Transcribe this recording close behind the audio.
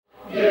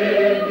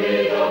Give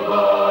me the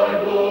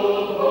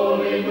Bible,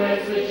 holy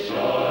message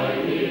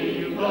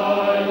shining,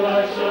 thy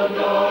light shall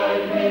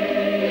guide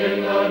me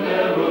in the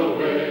narrow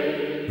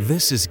way.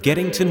 This is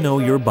Getting to Know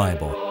Your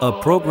Bible, a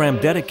program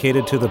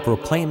dedicated to the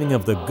proclaiming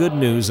of the good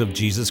news of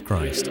Jesus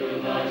Christ.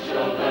 Light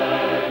shall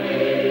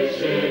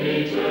vanish in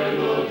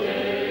eternal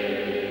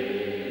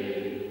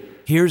day.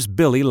 Here's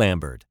Billy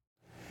Lambert.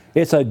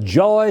 It's a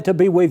joy to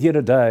be with you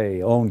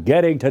today on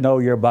Getting to Know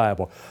Your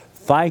Bible.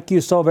 Thank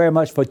you so very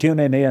much for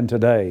tuning in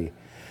today.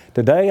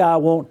 Today I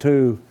want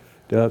to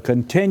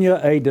continue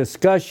a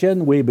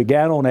discussion we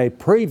began on a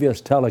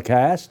previous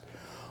telecast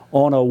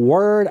on a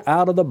word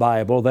out of the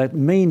Bible that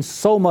means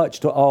so much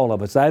to all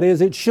of us. That is,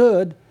 it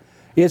should.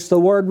 It's the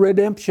word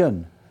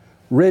redemption.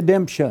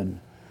 Redemption.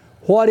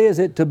 What is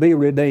it to be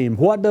redeemed?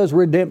 What does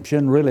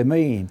redemption really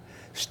mean?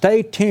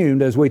 Stay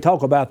tuned as we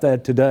talk about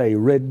that today.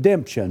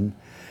 Redemption.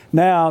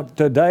 Now,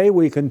 today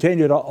we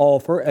continue to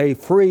offer a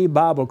free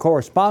Bible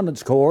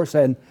correspondence course,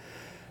 and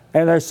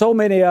there's so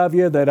many of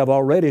you that have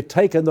already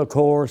taken the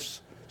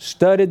course,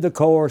 studied the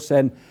course,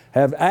 and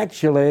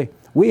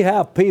we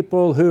have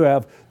people who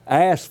have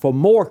asked for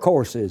more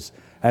courses,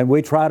 and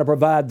we try to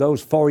provide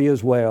those for you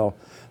as well.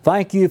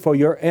 Thank you for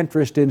your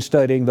interest in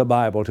studying the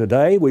Bible.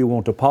 Today, we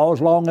want to pause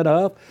long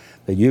enough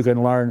that you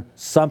can learn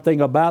something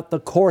about the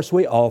course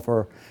we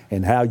offer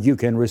and how you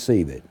can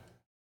receive it.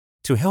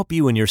 To help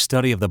you in your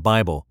study of the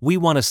Bible, we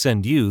want to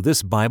send you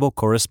this Bible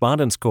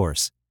correspondence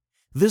course.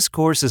 This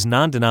course is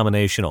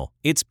non-denominational.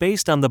 It's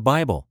based on the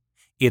Bible.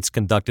 It's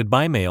conducted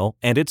by mail,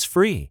 and it's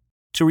free.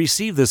 To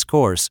receive this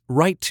course,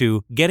 write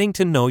to Getting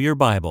to Know Your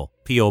Bible,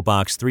 P.O.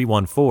 Box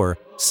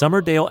 314,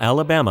 Summerdale,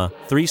 Alabama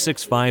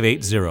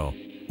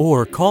 36580,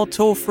 or call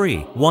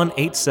toll-free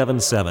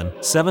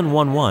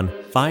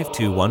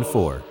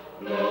 1-877-711-5214.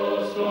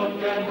 No storm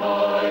can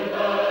hide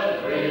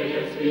that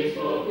radiance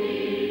peaceful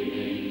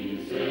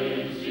beaming,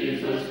 since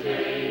Jesus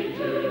came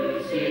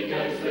to seek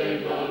and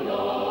save the lost.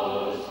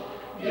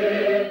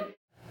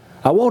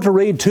 I want to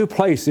read two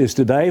places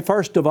today.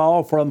 First of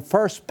all, from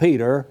 1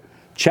 Peter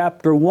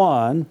chapter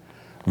 1,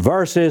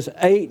 verses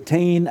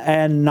 18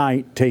 and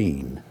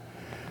 19.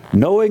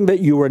 Knowing that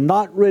you were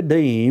not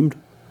redeemed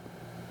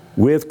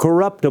with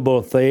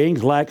corruptible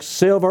things like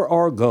silver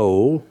or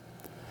gold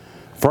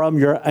from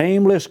your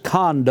aimless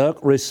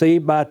conduct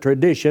received by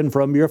tradition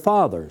from your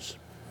fathers,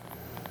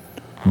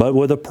 but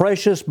with the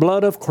precious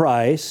blood of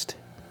Christ,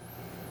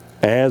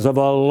 as of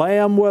a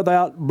lamb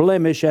without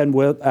blemish and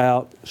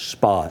without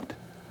spot.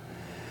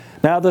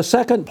 Now, the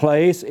second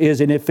place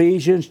is in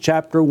Ephesians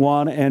chapter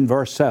 1 and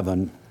verse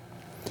 7.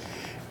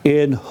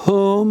 In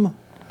whom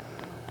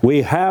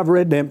we have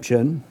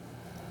redemption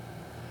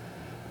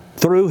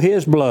through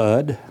His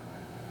blood,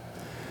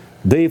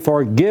 the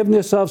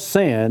forgiveness of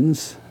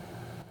sins,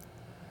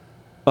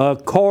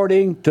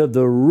 according to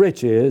the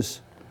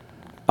riches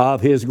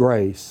of His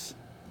grace.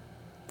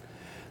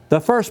 The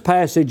first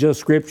passage of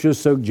Scripture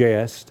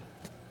suggests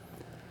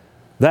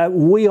that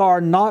we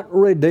are not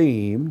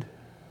redeemed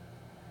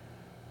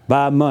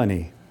by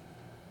money.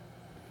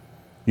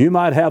 You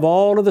might have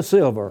all of the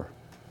silver,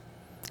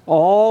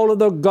 all of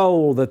the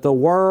gold that the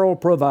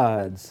world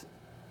provides,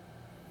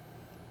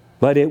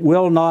 but it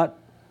will not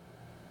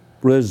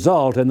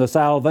result in the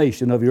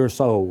salvation of your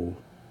soul.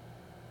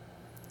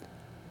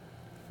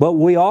 But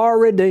we are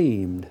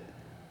redeemed,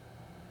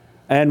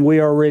 and we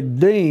are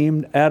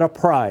redeemed at a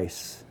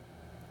price.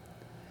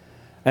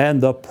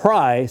 And the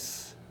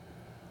price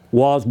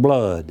was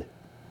blood,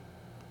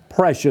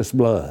 precious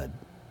blood.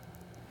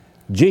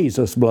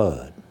 Jesus'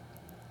 blood.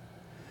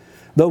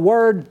 The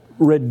word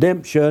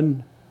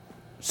redemption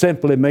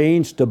simply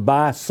means to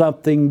buy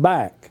something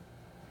back.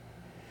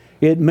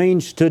 It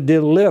means to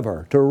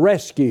deliver, to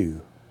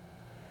rescue.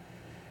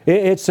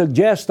 It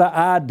suggests the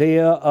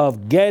idea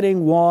of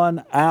getting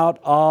one out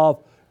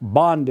of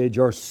bondage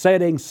or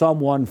setting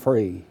someone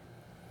free.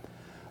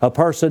 A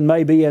person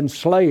may be in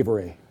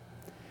slavery,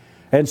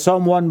 and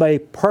someone may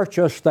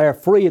purchase their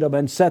freedom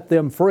and set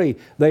them free.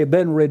 They've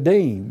been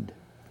redeemed.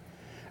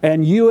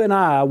 And you and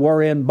I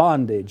were in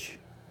bondage.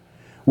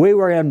 We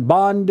were in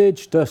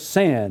bondage to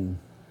sin.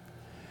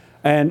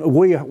 And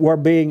we were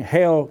being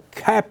held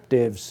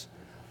captives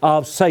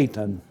of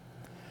Satan.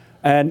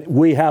 And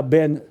we have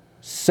been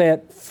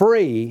set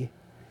free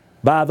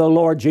by the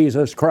Lord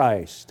Jesus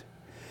Christ.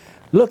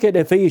 Look at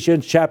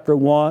Ephesians chapter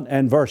 1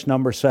 and verse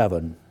number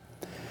 7.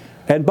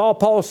 And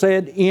Paul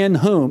said, in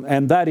whom,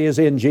 and that is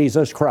in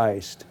Jesus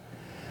Christ.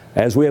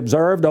 As we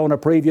observed on a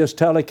previous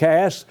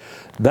telecast,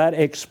 that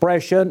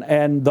expression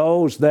and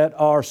those that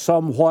are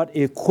somewhat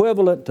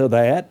equivalent to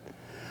that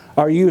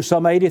are used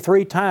some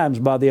 83 times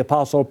by the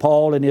Apostle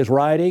Paul in his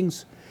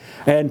writings,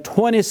 and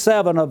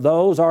 27 of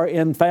those are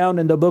found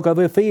in the book of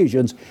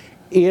Ephesians.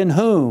 In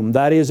whom,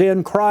 that is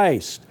in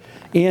Christ,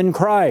 in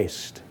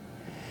Christ.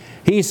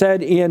 He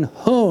said, in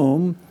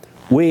whom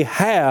we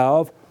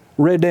have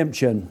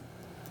redemption.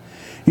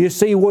 You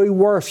see, we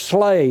were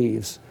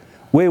slaves.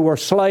 We were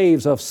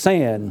slaves of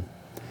sin.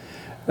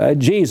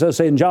 Jesus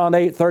in John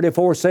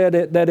 8:34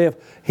 said that if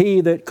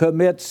he that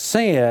commits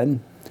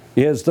sin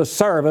is the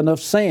servant of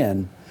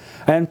sin.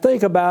 And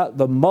think about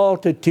the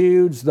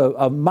multitudes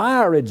of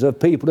myriads of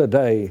people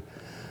today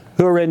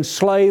who are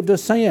enslaved to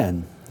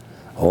sin.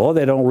 Oh,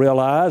 they don't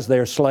realize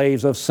they're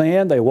slaves of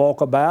sin. They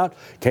walk about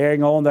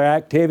carrying on their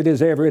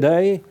activities every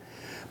day.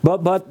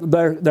 But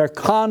their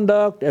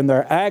conduct and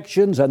their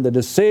actions and the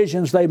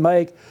decisions they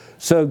make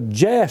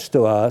suggest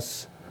to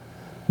us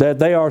that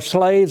they are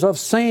slaves of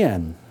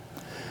sin.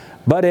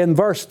 But in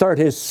verse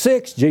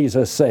 36,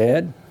 Jesus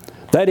said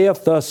that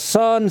if the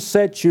Son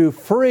sets you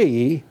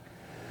free,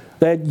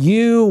 that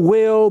you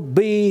will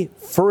be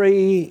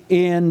free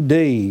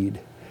indeed,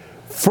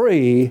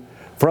 free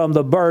from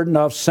the burden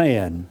of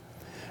sin.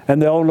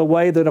 And the only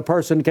way that a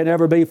person can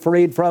ever be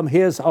freed from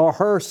his or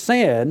her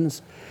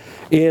sins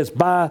is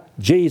by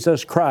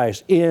Jesus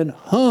Christ, in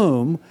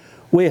whom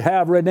we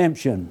have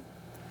redemption.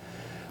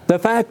 The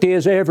fact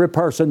is, every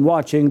person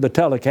watching the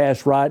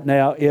telecast right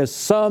now is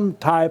some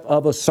type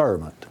of a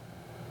servant.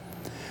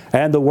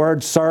 And the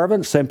word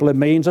servant simply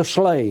means a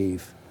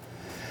slave.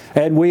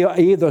 And we are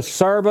either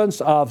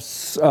servants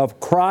of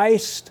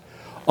Christ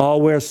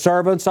or we're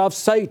servants of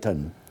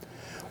Satan.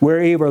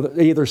 We're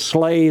either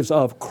slaves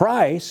of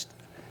Christ,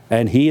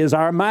 and He is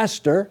our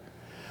master,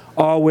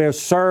 or we're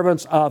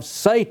servants of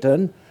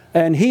Satan,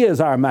 and He is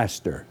our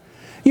master.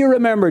 You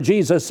remember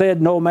Jesus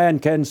said no man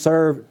can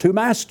serve two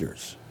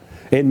masters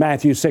in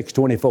Matthew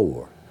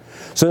 6:24.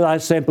 So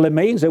that simply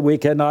means that we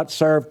cannot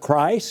serve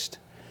Christ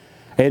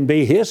and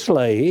be His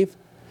slave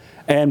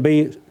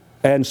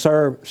and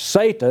serve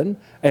Satan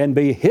and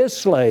be his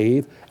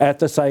slave at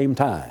the same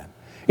time.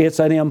 It's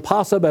an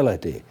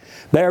impossibility.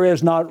 There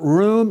is not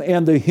room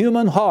in the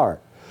human heart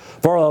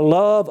for a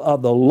love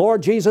of the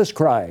Lord Jesus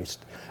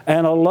Christ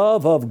and a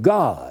love of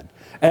God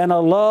and a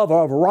love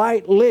of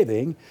right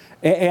living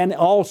and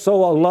also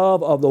a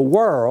love of the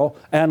world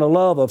and a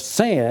love of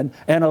sin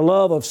and a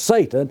love of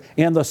Satan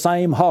in the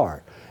same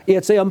heart.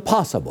 It's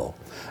impossible.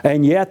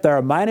 And yet there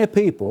are many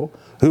people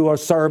who are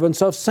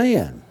servants of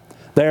sin.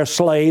 They're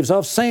slaves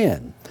of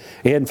sin.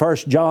 In 1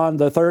 John,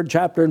 the 3rd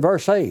chapter and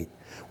verse 8,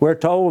 we're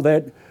told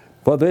that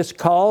for this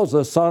cause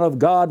the Son of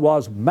God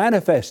was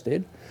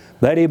manifested,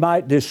 that He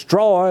might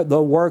destroy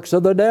the works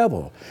of the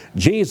devil.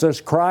 Jesus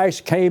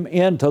Christ came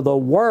into the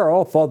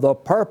world for the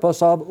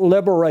purpose of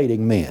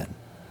liberating men.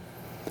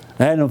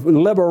 And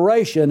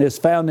liberation is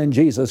found in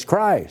Jesus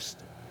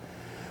Christ.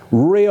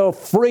 Real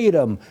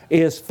freedom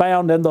is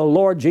found in the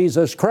Lord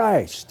Jesus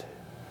Christ.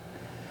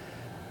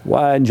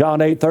 Why, in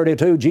John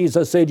 8:32,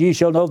 Jesus said, "Ye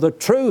shall know the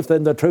truth,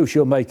 and the truth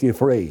shall make you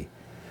free."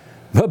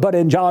 But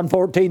in John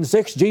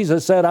 14:6,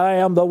 Jesus said, "I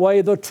am the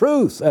way, the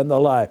truth, and the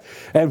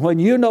life." And when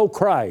you know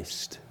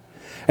Christ,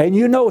 and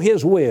you know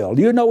His will,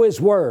 you know His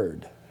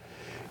Word,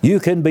 you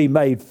can be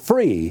made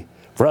free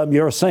from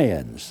your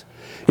sins.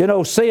 You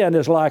know, sin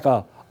is like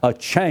a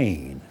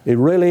chain. It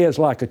really is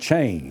like a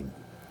chain.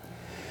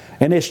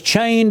 And it's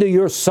chained to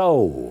your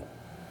soul.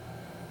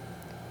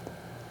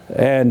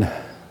 And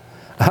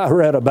I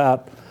read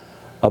about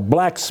a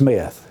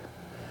blacksmith,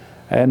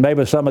 and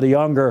maybe some of the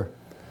younger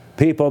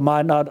people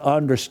might not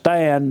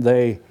understand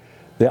the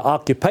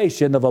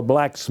occupation of a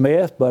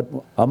blacksmith, but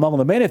among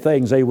the many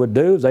things they would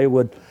do, they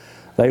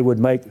would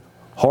make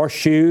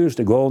horseshoes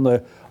to go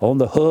on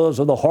the hooves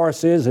of the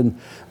horses, and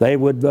they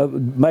would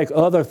make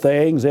other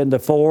things in the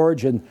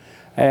forge,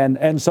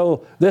 and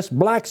so this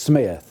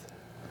blacksmith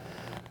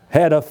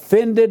had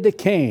offended the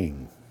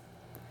king,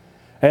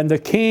 and the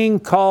king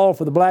called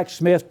for the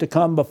blacksmith to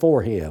come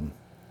before him.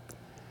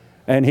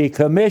 And he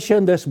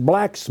commissioned this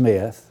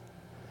blacksmith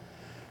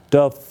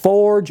to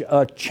forge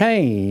a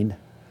chain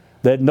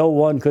that no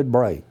one could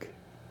break.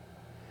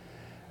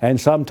 And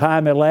some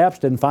time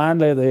elapsed, and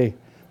finally the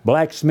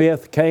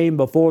blacksmith came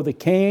before the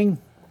king,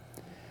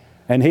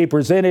 and he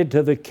presented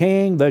to the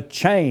king the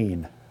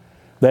chain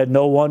that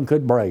no one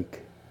could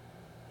break.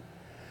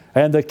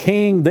 And the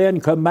king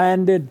then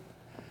commanded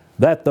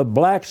that the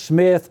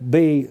blacksmith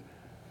be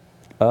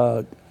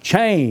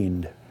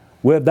chained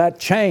with that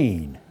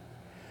chain,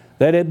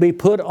 that it be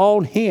put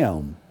on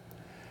him,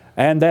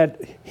 and that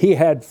he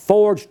had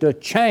forged a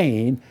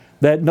chain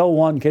that no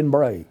one can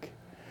break.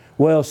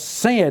 Well,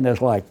 sin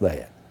is like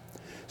that.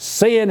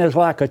 Sin is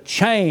like a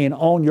chain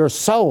on your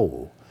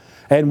soul,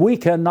 and we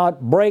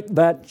cannot break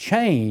that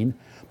chain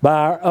by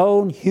our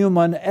own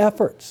human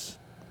efforts.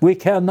 We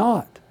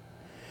cannot.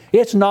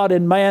 It's not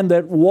in man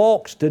that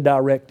walks to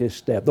direct his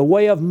step. The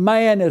way of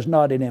man is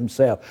not in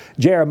himself.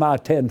 Jeremiah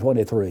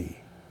 10:23.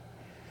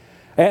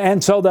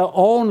 And so the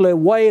only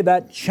way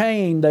that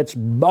chain that's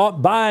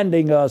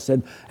binding us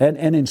and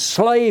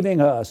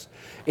enslaving us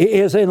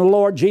is in the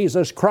Lord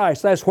Jesus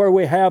Christ. That's where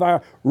we have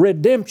our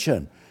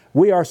redemption.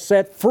 We are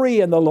set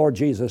free in the Lord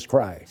Jesus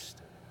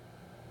Christ.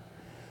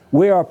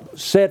 We are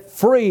set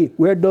free,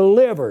 we're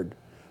delivered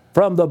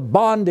from the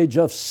bondage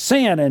of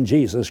sin in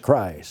Jesus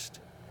Christ.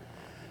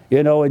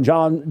 You know,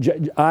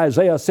 in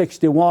Isaiah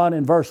 61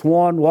 and verse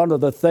 1, one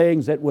of the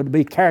things that would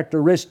be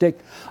characteristic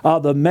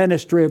of the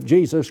ministry of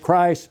Jesus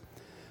Christ,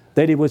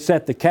 that He would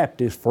set the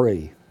captives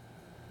free.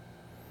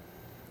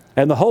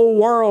 And the whole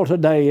world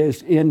today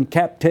is in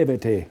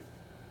captivity.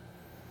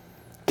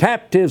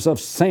 Captives of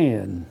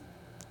sin.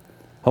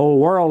 Whole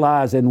world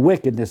lies in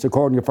wickedness,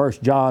 according to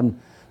 1 John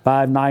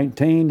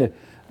 5:19.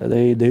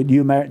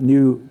 The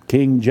New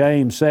King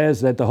James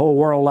says that the whole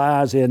world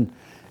lies in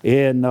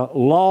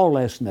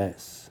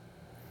lawlessness.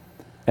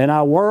 And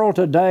our world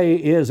today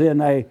is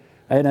in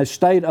a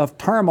state of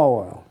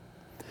turmoil.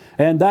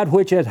 And that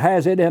which it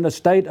has it in a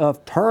state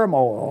of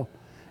turmoil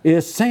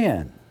is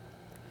sin.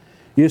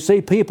 You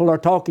see, people are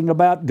talking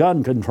about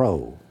gun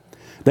control.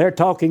 They're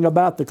talking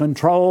about the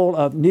control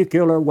of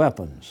nuclear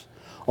weapons.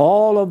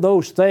 All of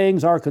those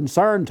things are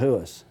concerned to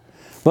us.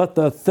 But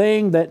the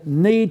thing that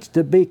needs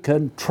to be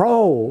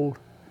controlled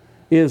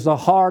is the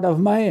heart of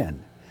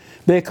man.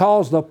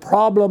 Because the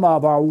problem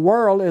of our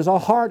world is a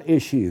heart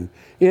issue,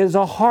 is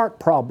a heart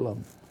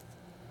problem.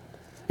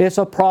 It's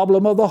a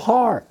problem of the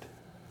heart.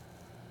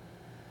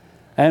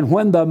 And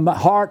when the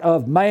heart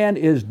of man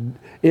is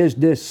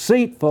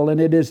deceitful and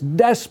it is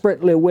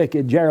desperately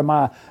wicked,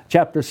 Jeremiah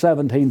chapter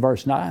 17,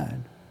 verse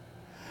 9.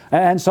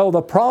 And so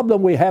the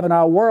problem we have in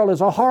our world is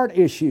a heart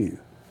issue.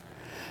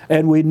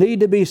 And we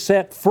need to be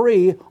set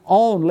free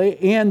only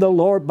in the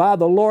Lord, by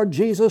the Lord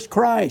Jesus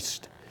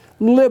Christ.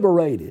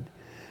 Liberated.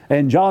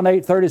 And John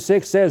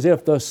 8:36 says,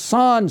 if the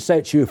Son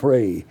sets you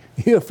free,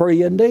 you're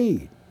free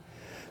indeed.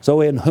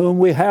 So in whom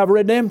we have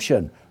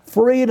redemption,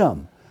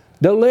 freedom,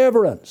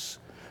 deliverance.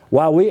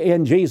 While we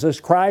in Jesus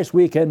Christ,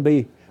 we can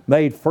be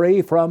made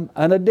free from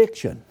an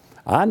addiction.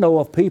 I know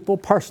of people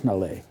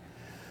personally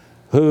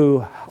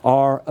who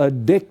are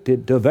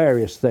addicted to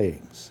various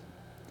things.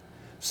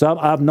 Some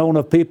I've known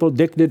of people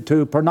addicted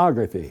to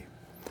pornography.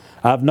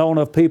 I've known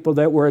of people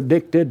that were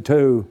addicted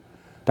to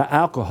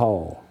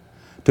alcohol,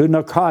 to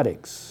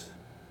narcotics.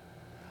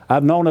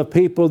 I've known of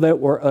people that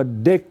were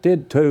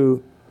addicted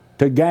to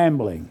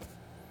gambling.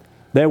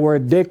 They were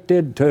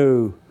addicted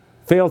to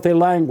filthy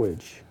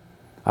language.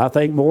 I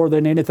think more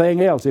than anything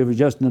else, it was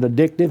just an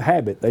addictive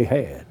habit they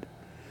had.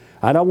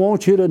 I don't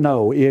want you to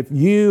know, if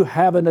you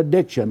have an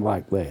addiction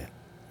like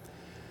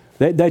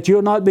that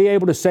you'll not be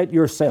able to set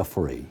yourself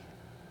free.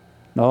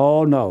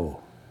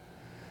 No.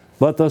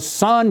 But the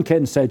Son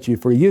can set you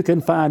free. You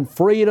can find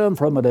freedom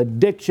from an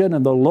addiction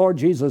in the Lord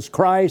Jesus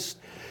Christ,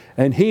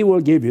 and He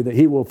will give you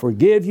He will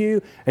forgive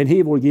you, and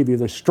He will give you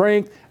the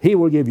strength. He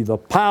will give you the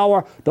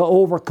power to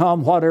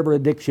overcome whatever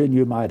addiction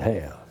you might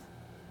have.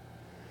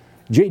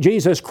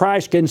 Jesus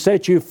Christ can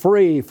set you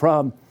free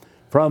from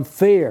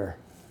fear.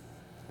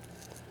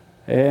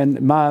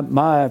 And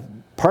my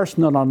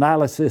personal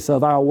analysis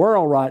of our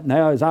world right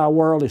now is our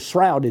world is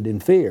shrouded in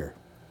fear.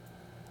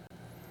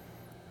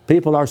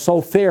 People are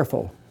so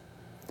fearful.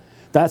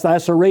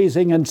 That's the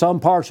reason in some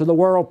parts of the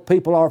world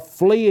people are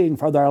fleeing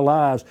for their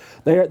lives.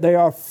 They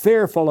are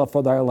fearful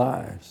for their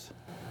lives.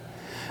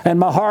 And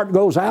my heart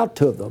goes out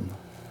to them.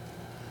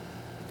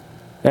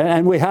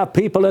 And we have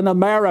people in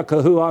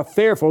America who are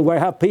fearful. We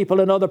have people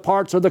in other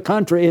parts of the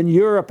country, in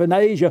Europe and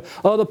Asia,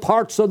 other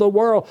parts of the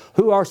world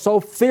who are so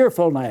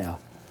fearful now.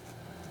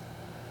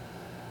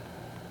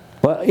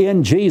 But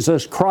in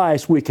Jesus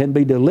Christ we can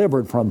be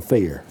delivered from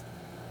fear.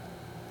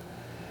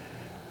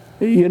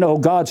 You know,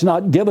 God's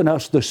not given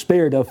us the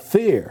spirit of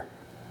fear,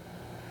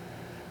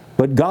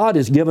 but God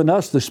has given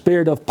us the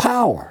spirit of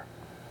power.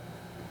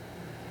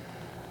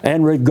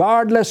 And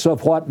regardless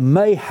of what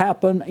may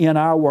happen in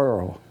our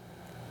world,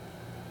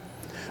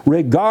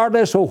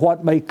 regardless of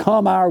what may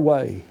come our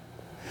way,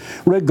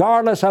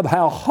 regardless of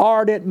how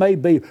hard it may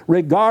be,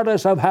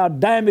 regardless of how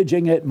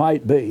damaging it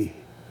might be,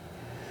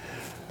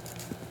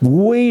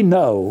 we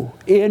know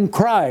in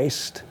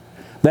Christ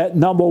that,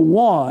 number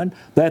one,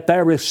 that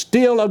there is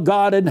still a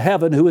God in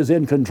heaven who is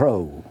in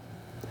control.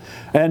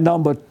 And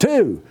number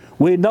two,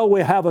 we know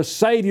we have a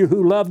Savior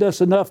who loved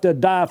us enough to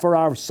die for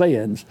our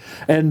sins.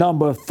 And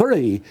number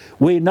three,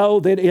 we know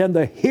that in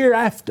the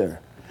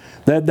hereafter,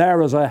 that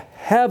there is a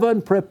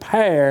heaven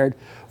prepared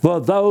for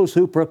those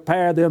who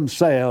prepare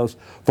themselves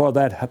for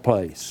that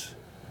place.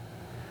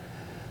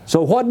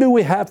 So what do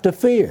we have to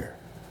fear?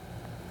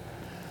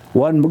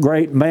 One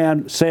great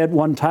man said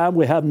one time,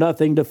 we have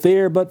nothing to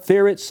fear but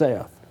fear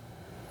itself.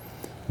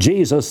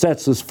 Jesus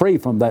sets us free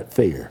from that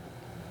fear.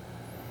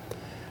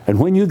 And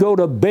when you go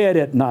to bed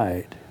at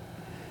night,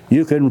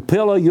 you can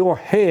pillow your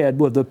head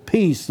with the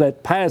peace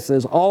that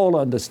passes all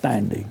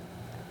understanding.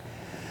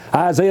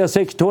 Isaiah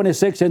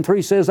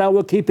 6:26-3 says, I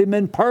will keep him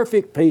in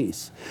perfect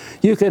peace.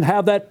 You can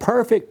have that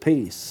perfect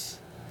peace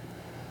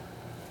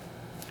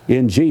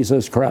in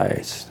Jesus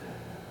Christ.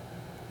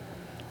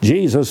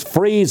 Jesus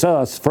frees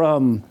us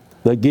from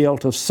the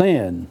guilt of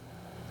sin.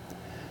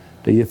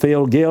 Do you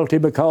feel guilty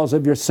because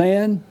of your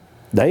sin?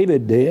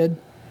 David did.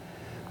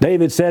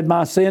 David said,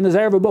 my sin is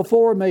ever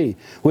before me.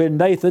 When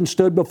Nathan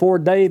stood before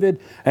David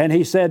and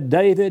he said,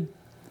 David,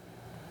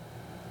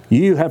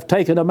 you have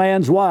taken a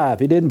man's wife.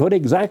 He didn't put it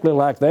exactly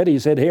like that. He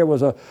said, here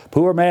was a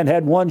poor man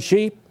had one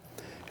sheep.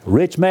 A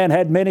rich man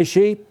had many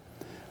sheep.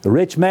 The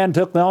rich man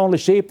took the only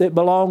sheep that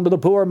belonged to the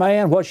poor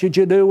man. What should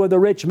you do with the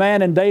rich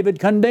man? And David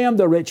condemned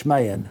the rich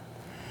man.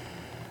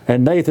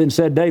 And Nathan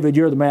said, David,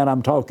 you're the man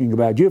I'm talking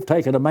about. You've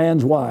taken a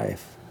man's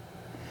wife.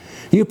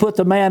 You put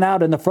the man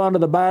out in the front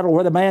of the battle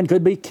where the man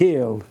could be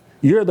killed.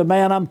 You're the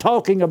man I'm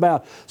talking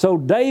about. So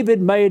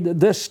David made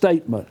this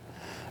statement,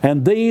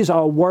 and these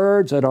are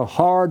words that are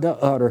hard to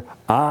utter.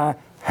 I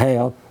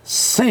have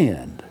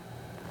sinned.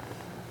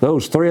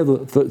 Those three of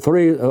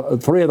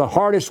the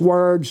hardest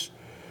words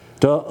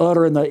to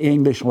utter in the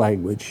English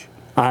language.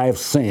 I have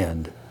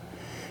sinned.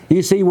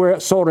 You see, we're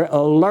sort of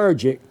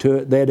allergic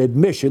to that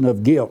admission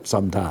of guilt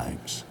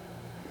sometimes.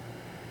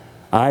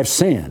 I've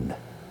sinned.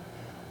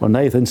 Well,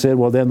 Nathan said,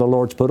 well, then the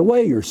Lord's put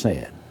away your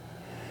sin.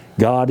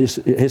 God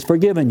has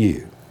forgiven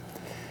you.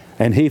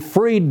 And He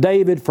freed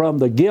David from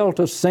the guilt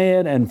of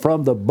sin and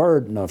from the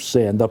burden of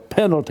sin, the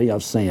penalty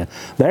of sin.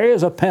 There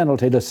is a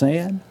penalty to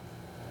sin.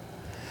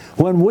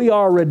 When we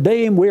are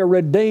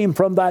redeemed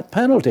from that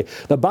penalty.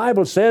 The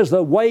Bible says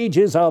the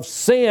wages of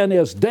sin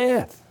is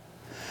death.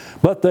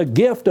 But the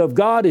gift of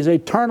God is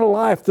eternal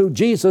life through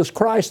Jesus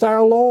Christ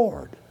our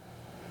Lord.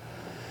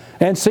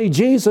 And see,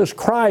 Jesus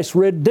Christ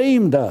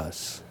redeemed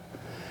us.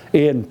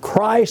 In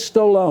Christ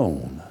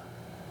alone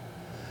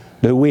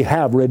do we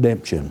have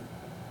redemption.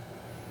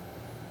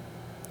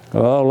 A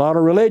lot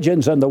of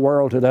religions in the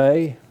world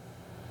today,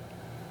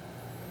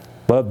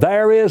 but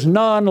there is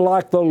none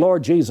like the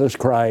Lord Jesus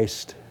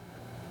Christ.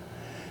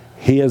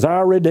 He is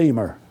our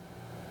Redeemer.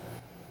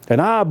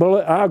 And I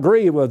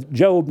agree with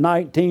Job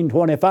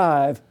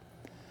 19:25,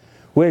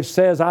 which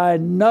says, I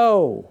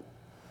know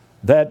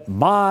that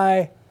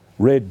my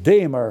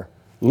Redeemer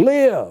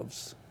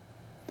lives.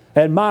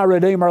 And my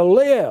Redeemer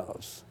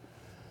lives.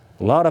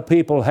 A lot of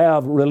people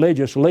have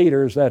religious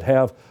leaders that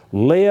have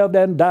lived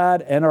and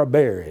died and are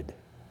buried.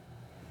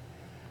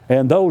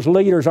 And those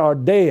leaders are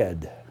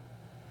dead.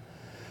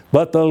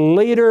 But the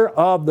leader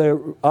of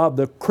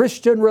the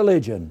Christian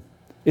religion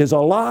is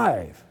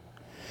alive.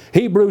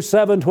 Hebrews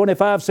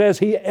 7:25 says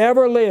He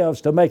ever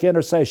lives to make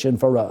intercession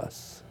for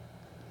us.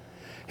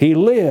 He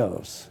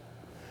lives,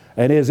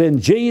 and is in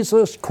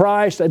Jesus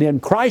Christ and in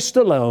Christ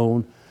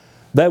alone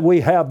that we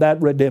have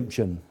that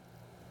redemption.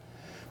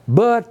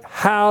 But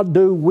how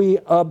do we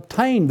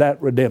obtain that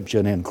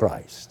redemption in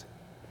Christ?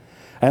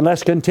 And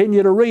let's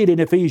continue to read in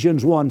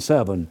Ephesians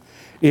 1:7.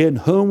 In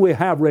whom we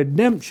have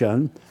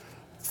redemption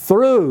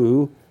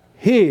through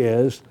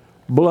His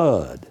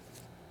blood.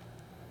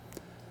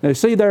 Now you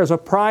see, there's a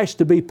price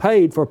to be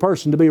paid for a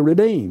person to be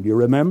redeemed. You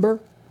remember?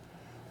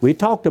 We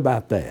talked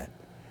about that.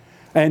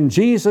 And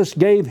Jesus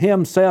gave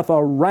Himself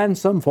a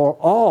ransom for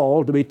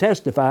all to be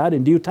testified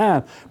in due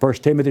time.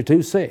 1 Timothy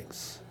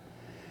 2:6.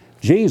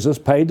 Jesus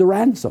paid the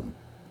ransom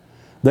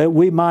that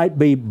we might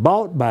be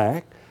bought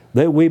back,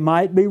 that we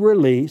might be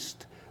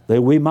released,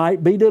 that we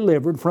might be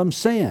delivered from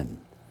sin.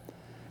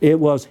 It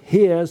was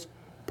His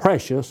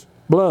precious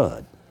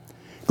blood.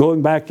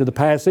 Going back to the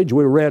passage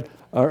we read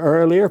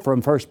earlier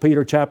from 1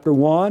 Peter chapter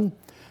 1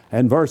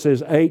 and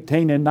verses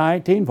 18 and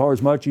 19, for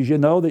as much as you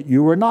know that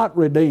you were not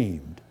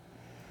redeemed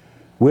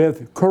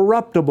with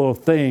corruptible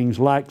things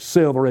like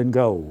silver and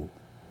gold.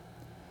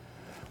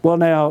 Well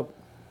now,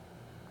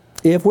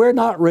 if we're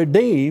not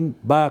redeemed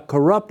by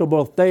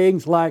corruptible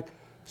things like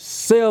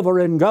silver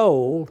and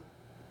gold,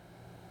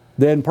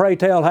 then pray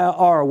tell, how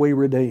are we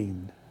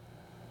redeemed?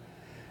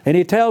 And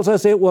He tells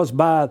us it was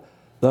by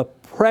the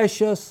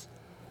precious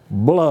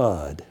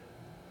blood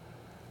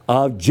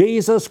of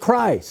Jesus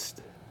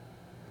Christ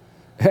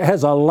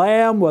as a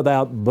lamb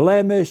without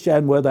blemish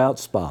and without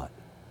spot.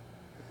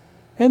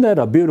 Isn't that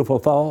a beautiful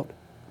thought?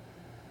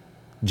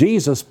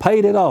 Jesus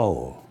paid it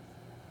all.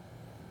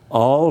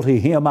 All to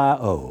Him I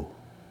owe.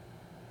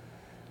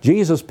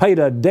 Jesus paid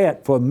a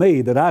debt for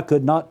me that I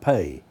could not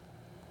pay.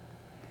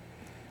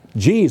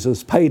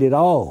 Jesus paid it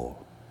all.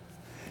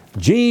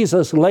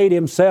 Jesus laid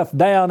Himself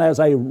down as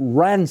a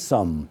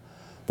ransom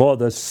for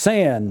the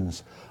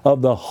sins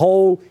of the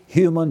whole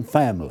human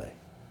family.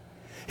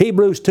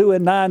 Hebrews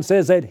 2:9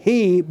 says that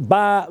He,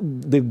 by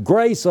the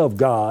grace of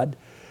God,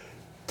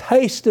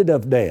 tasted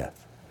of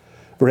death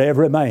for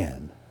every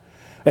man.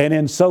 And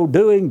in so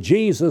doing,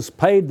 Jesus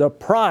paid the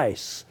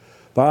price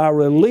for our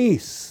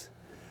release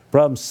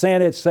from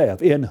sin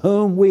itself, in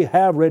whom we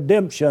have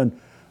redemption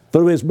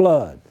through His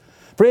blood.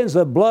 Friends,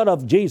 the blood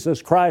of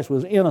Jesus Christ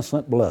was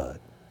innocent blood.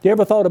 You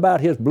ever thought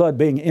about His blood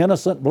being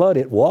innocent blood?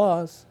 It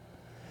was.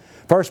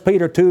 1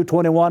 Peter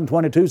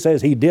 2:21-22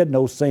 says He did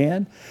no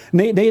sin.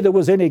 Neither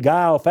was any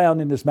guile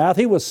found in His mouth.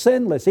 He was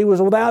sinless. He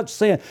was without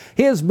sin.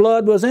 His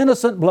blood was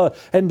innocent blood.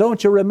 And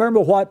don't you remember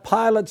what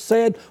Pilate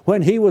said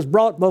when he was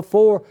brought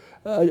before,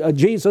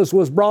 Jesus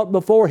was brought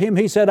before him?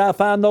 He said, I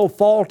find no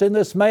fault in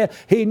this man.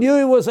 He knew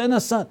he was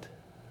innocent.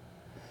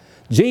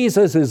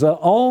 Jesus is the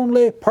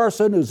only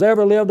person who's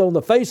ever lived on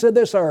the face of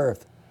this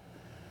earth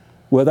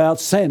without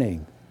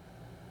sinning.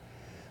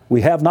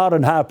 We have not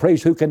an high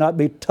priest who cannot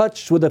be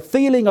touched with the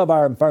feeling of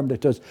our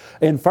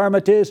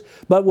infirmities,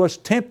 but was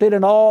tempted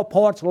in all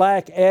points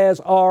like as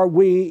are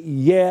we,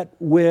 yet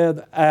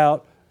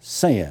without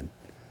sin.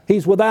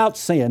 He's without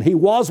sin. He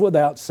was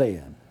without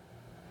sin.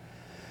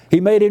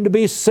 He made Him to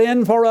be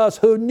sin for us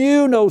who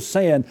knew no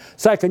sin.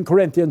 2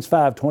 Corinthians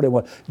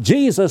 5:21.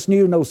 Jesus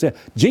knew no sin.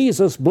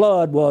 Jesus'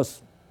 blood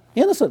was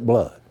innocent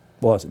blood,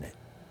 wasn't it?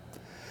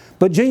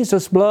 But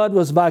Jesus' blood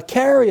was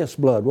vicarious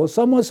blood. Well,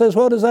 someone says,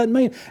 what does that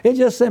mean? It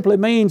just simply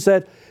means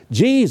that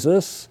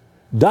Jesus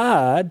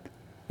died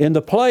in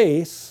the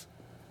place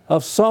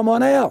of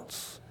someone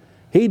else.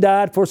 He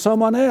died for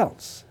someone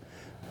else.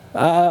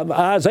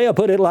 Isaiah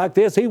put it like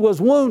this: He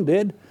was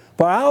wounded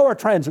for our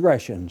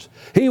transgressions.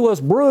 He was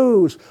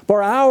bruised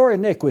for our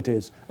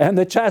iniquities. And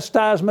the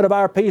chastisement of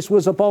our peace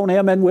was upon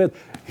Him, and with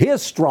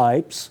His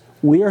stripes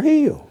we are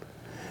healed.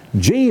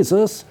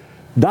 Jesus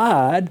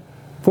died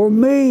for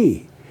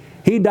me.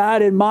 He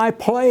died in my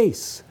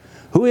place,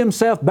 who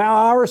Himself bare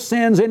our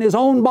sins in His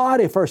own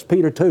body, 1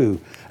 Peter 2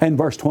 and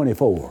verse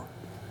 24.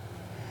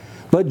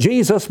 But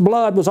Jesus'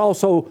 blood was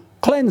also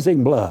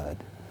cleansing blood.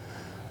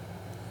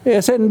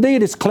 Yes,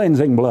 indeed it's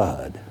cleansing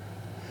blood.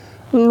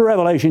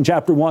 Revelation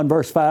chapter 1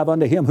 verse 5,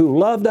 unto Him who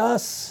loved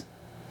us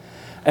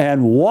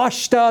and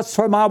washed us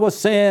from our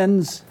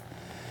sins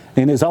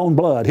in His own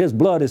blood. His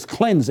blood is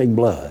cleansing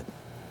blood,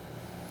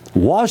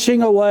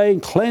 washing away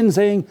and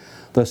cleansing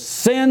the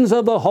sins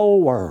of the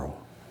whole world.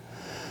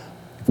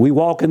 If we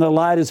walk in the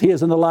light as He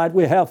is in the light,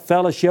 we have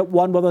fellowship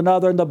one with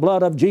another, and the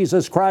blood of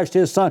Jesus Christ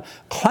His Son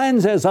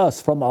cleanses us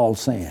from all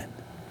sin.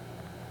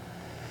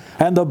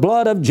 And the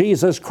blood of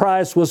Jesus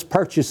Christ was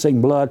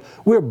purchasing blood.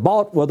 We're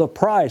bought with a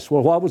price.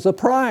 Well, what was the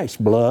price?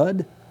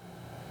 Blood.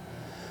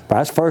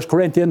 That's 1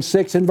 Corinthians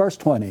 6 and verse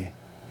 20.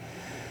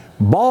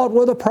 Bought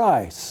with a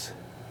price.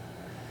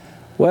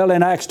 Well,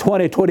 in Acts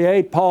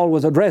 20:28, Paul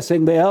was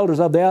addressing the elders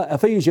of the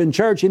Ephesian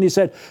church, and he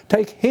said,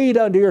 take heed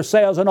unto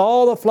yourselves and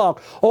all the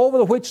flock,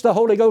 over which the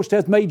Holy Ghost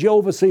hath made you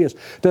overseers,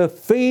 to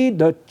feed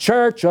the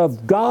church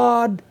of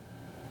God,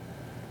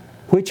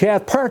 which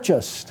hath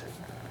purchased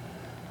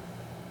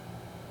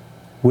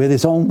with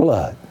His own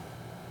blood.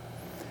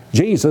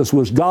 Jesus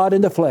was God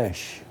in the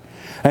flesh.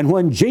 And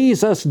when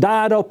Jesus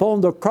died upon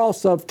the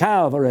cross of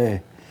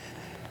Calvary,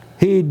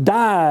 He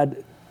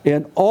died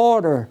in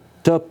order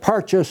to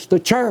purchase the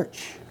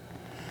church.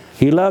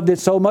 He loved it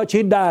so much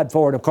He died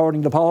for it,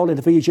 according to Paul in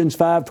Ephesians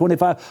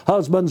 5:25.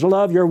 Husbands,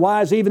 love your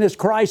wives even as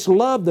Christ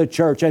loved the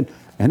church, and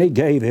He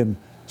gave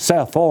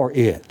Himself for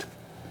it.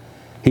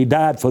 He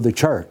died for the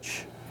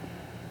church.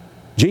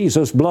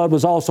 Jesus' blood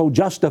was also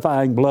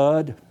justifying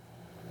blood.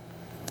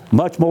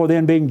 Much more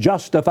than being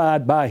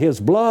justified by His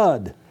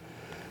blood,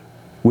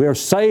 we are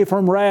saved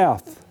from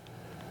wrath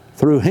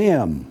through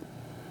Him.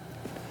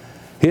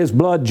 His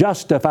blood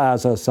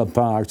justifies us of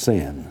our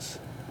sins.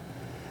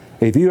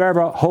 If you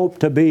ever hope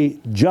to be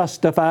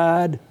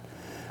justified,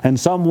 and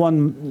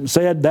someone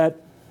said that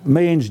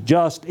means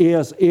just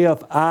as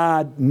if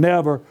I'd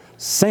never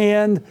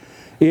sinned,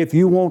 if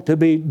you want to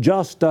be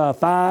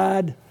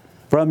justified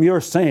from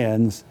your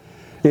sins,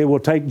 it will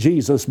take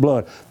Jesus'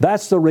 blood.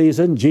 That's the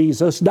reason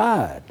Jesus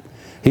died.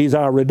 He's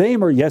our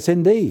Redeemer, yes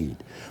indeed.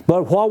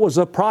 But what was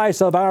the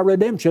price of our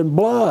redemption?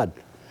 Blood.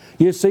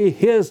 You see,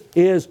 His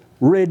is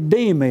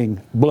redeeming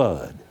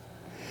blood,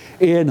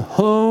 in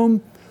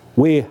whom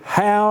we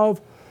have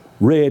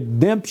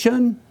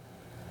redemption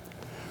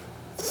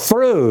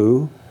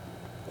through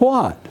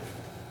what?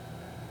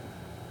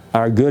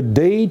 Our good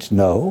deeds?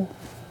 No.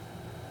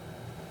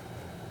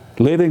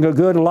 Living a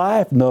good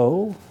life?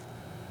 No.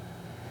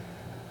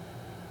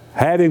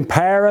 Having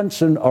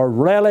parents or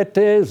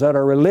relatives that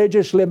are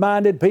religiously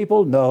minded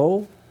people?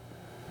 No.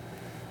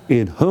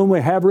 In whom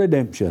we have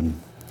redemption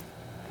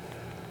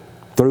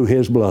through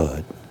His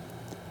blood.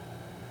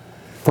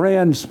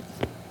 Friends,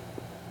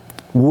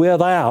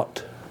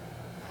 without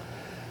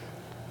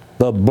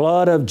the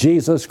blood of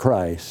Jesus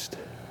Christ,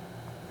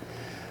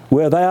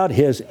 without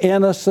His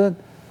innocent,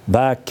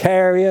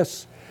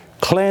 vicarious,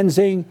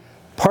 cleansing,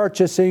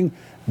 purchasing,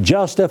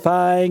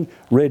 justifying,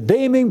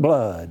 redeeming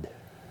blood,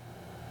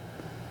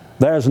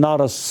 there's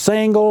not a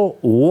single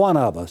one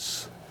of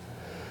us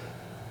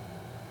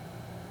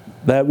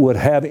that would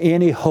have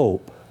any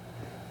hope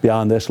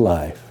beyond this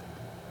life.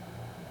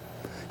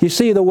 You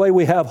see, the way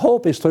we have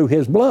hope is through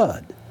His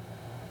blood.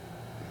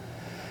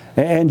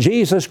 And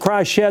Jesus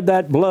Christ shed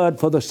that blood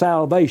for the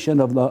salvation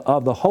of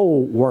the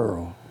whole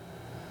world.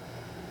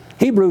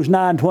 Hebrews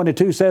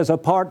 9:22 says,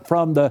 apart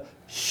from the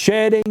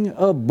shedding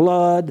of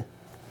blood,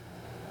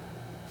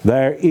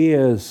 there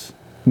is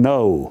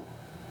no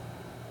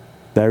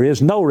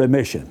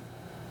remission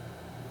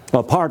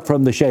apart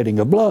from the shedding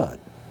of blood.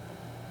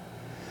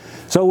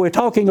 So we're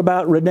talking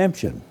about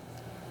redemption.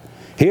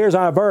 Here's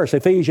our verse,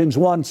 Ephesians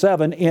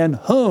 1:7, in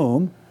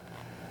whom,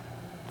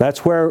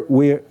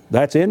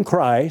 that's in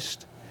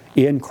Christ.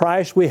 In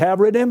Christ we have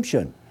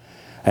redemption.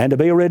 And to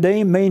be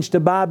redeemed means to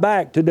buy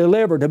back, to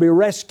deliver, to be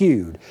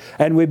rescued.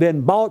 And we've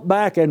been bought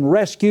back and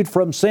rescued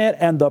from sin,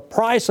 and the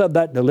price of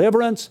that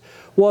deliverance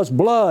was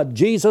blood,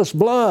 Jesus'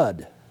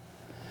 blood.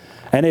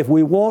 And if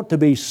we want to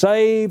be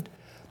saved,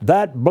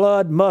 that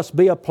blood must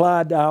be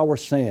applied to our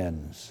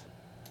sins.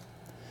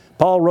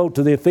 Paul wrote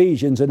to the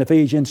Ephesians in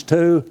Ephesians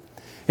 2,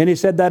 and he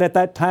said that at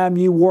that time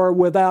you were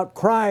without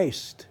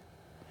Christ.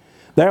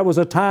 There was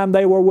a time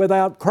they were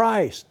without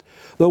Christ.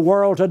 The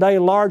world today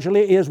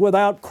largely is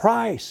without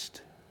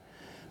Christ.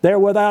 They're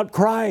without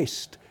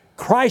Christ,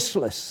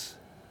 Christless.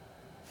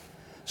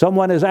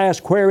 Someone has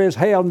asked, where is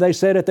hell? And they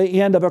said, at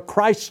the end of a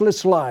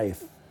Christless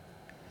life.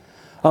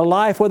 A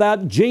life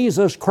without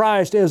Jesus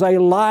Christ is a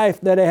life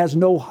that has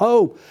no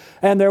hope.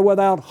 And they're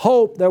without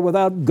hope. They're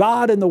without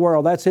God in the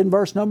world. That's in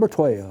verse number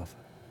 12.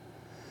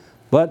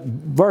 But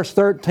verse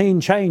 13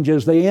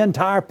 changes the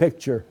entire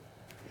picture.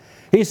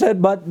 He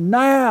said, but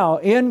now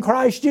in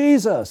Christ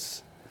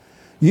Jesus,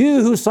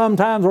 you who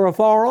sometimes were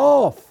afar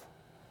off,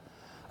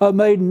 are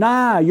made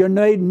nigh. You're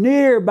made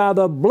near by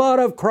the blood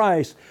of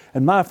Christ.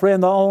 And my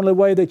friend, the only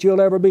way that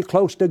you'll ever be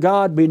close to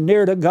God, be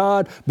near to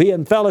God, be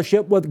in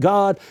fellowship with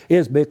God,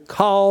 is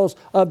because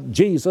of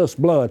Jesus'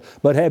 blood.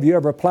 But have you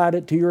ever applied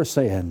it to your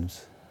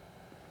sins?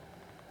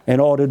 In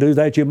order to do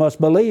that, you must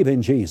believe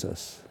in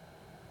Jesus.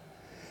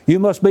 You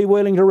must be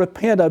willing to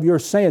repent of your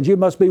sins. You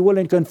must be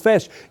willing to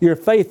confess your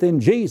faith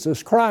in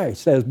Jesus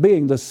Christ as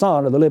being the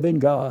Son of the living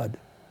God.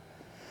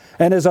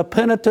 And as a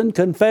penitent,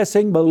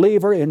 confessing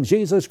believer in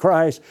Jesus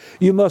Christ,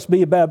 you must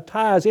be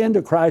baptized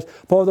into Christ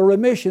for the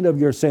remission of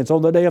your sins.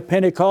 On the day of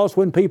Pentecost,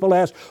 when people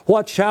asked,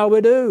 what shall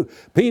we do?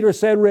 Peter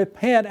said,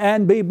 repent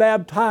and be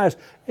baptized,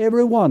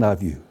 every one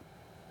of you.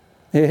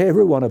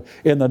 Every one of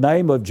you. In the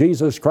name of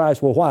Jesus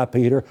Christ. Well, why,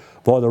 Peter?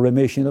 For the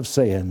remission of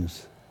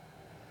sins.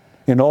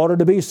 In order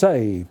to be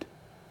saved.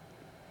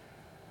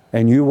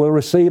 And you will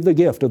receive the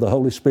gift of the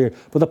Holy Spirit.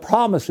 For the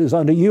promises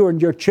unto you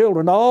and your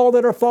children, all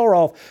that are far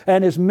off,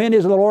 and as many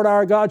as the Lord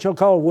our God shall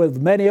call,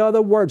 with many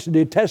other words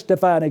to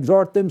testify and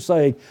exhort them,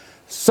 saying,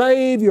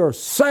 save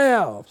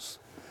yourselves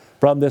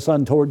from this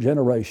untoward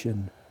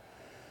generation.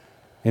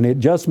 And it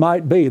just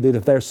might be that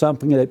if there's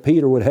something that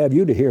Peter would have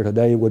you to hear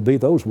today, it would be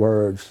those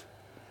words,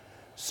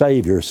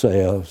 save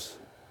yourselves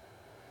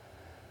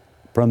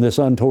from this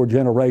untoward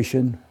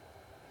generation,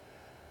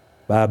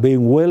 by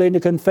being willing to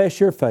confess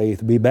your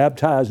faith, be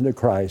baptized into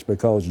Christ,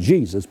 because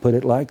Jesus put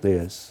it like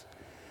this,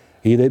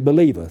 he that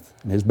believeth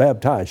and is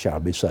baptized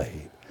shall be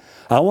saved.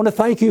 I want to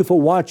thank you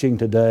for watching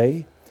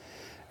today.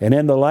 And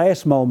in the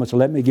last moments,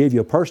 let me give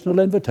you a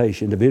personal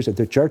invitation to visit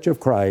the Church of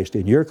Christ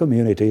in your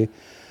community.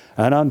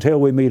 And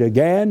until we meet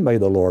again, may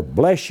the Lord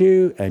bless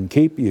you and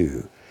keep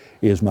you,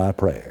 is my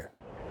prayer.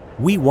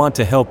 We want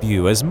to help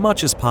you as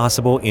much as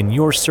possible in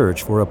your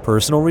search for a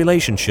personal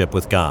relationship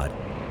with God.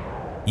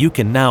 You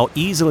can now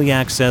easily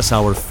access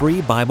our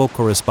free Bible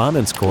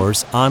correspondence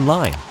course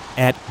online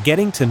at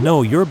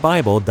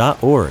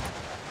gettingtoknowyourbible.org.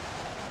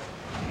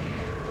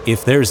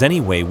 If there's any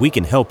way we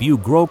can help you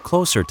grow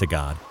closer to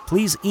God,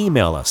 please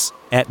email us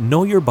at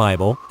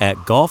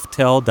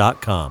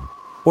knowyourbible@golftel.com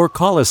or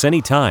call us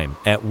anytime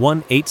at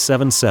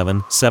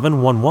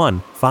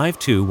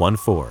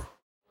 1-877-711-5214.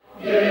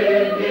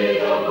 Give me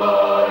the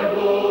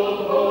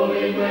Bible,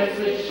 holy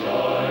message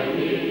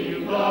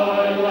shining,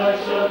 thy light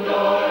shall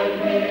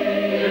guide me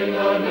in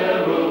the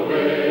narrow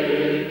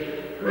way.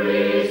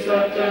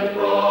 Precept and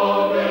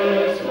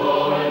promise,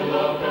 my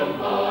love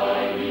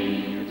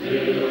combining,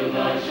 till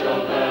I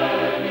shall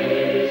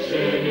vanish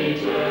in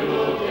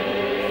eternal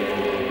day.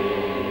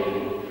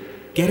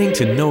 Getting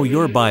to Know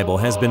Your Bible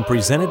has been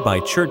presented by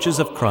Churches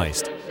of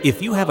Christ.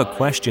 If you have a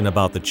question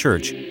about the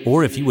church,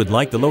 or if you would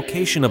like the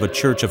location of a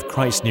Church of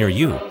Christ near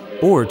you,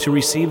 or to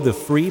receive the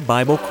free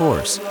Bible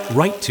course,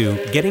 write to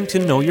Getting to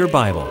Know Your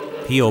Bible,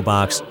 P.O.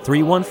 Box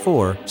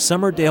 314,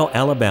 Summerdale,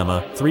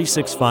 Alabama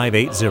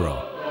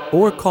 36580,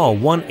 or call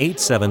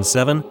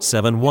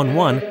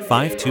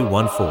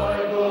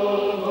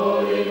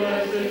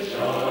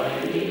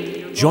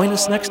 1-877-711-5214. Join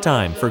us next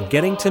time for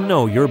Getting to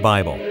Know Your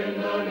Bible.